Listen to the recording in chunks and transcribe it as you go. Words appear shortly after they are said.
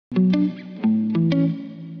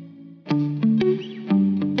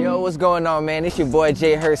What's going on, man? It's your boy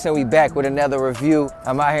Jay Hurst, and we back with another review.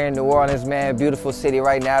 I'm out here in New Orleans, man. Beautiful city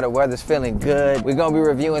right now. The weather's feeling good. We're gonna be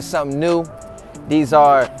reviewing something new. These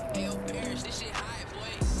are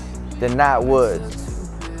the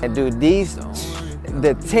NotWoods. And dude, these,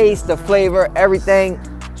 the taste, the flavor, everything,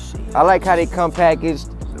 I like how they come packaged.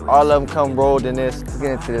 All of them come rolled in this. Let's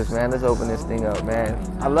get into this, man. Let's open this thing up, man.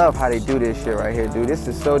 I love how they do this shit right here, dude. This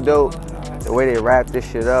is so dope. The way they wrap this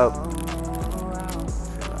shit up.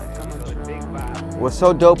 What's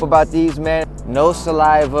so dope about these, man, no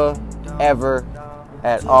saliva ever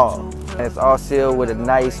at all. And it's all sealed with a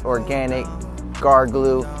nice organic guar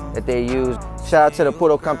glue that they use. Shout out to the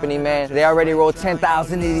Poodle Company, man. They already rolled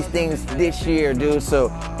 10,000 of these things this year, dude. So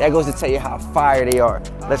that goes to tell you how fire they are.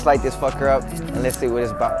 Let's light this fucker up and let's see what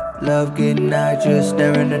it's about. Love getting out, just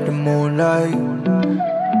staring at the moonlight.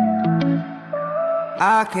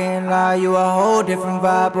 I can't lie, you a whole different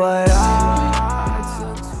vibe, but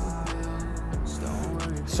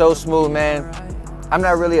So smooth, man. I'm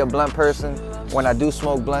not really a blunt person. When I do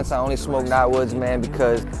smoke blunts, I only smoke NotWoods, man,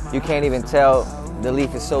 because you can't even tell. The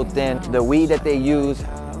leaf is so thin. The weed that they use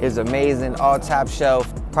is amazing, all top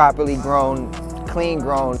shelf, properly grown, clean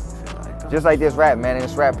grown. Just like this wrap, man, and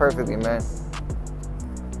it's wrapped perfectly, man.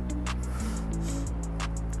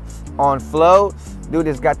 On flow, dude,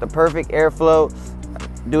 it's got the perfect airflow.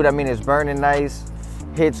 Dude, I mean, it's burning nice,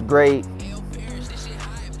 hits great.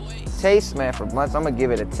 Taste, man, for blunts, I'm gonna give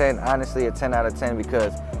it a 10, honestly, a 10 out of 10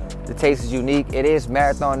 because the taste is unique. It is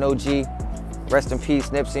Marathon OG. Rest in peace,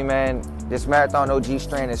 Nipsey, man. This Marathon OG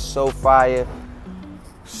strain is so fire,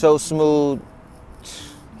 so smooth.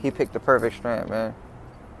 He picked the perfect strain, man.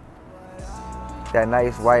 That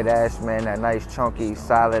nice white ash, man, that nice chunky,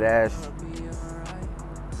 solid ash.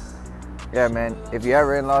 Yeah, man, if you're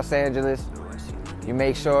ever in Los Angeles, you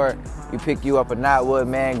make sure you pick you up a NotWood,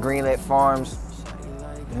 man. Greenlit Farms,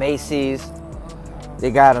 Macy's,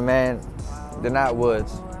 they got them, man. The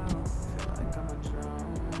NotWoods.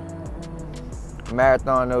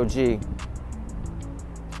 Marathon OG.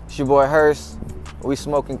 It's your boy Hurst. We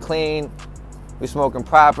smoking clean. We smoking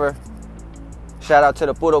proper. Shout out to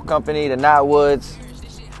the Poodle Company, the NotWoods.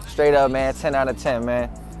 Straight up, man. 10 out of 10, man.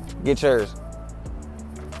 Get yours.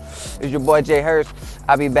 It's your boy Jay Hurst.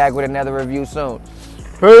 I'll be back with another review soon.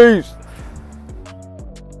 Peace.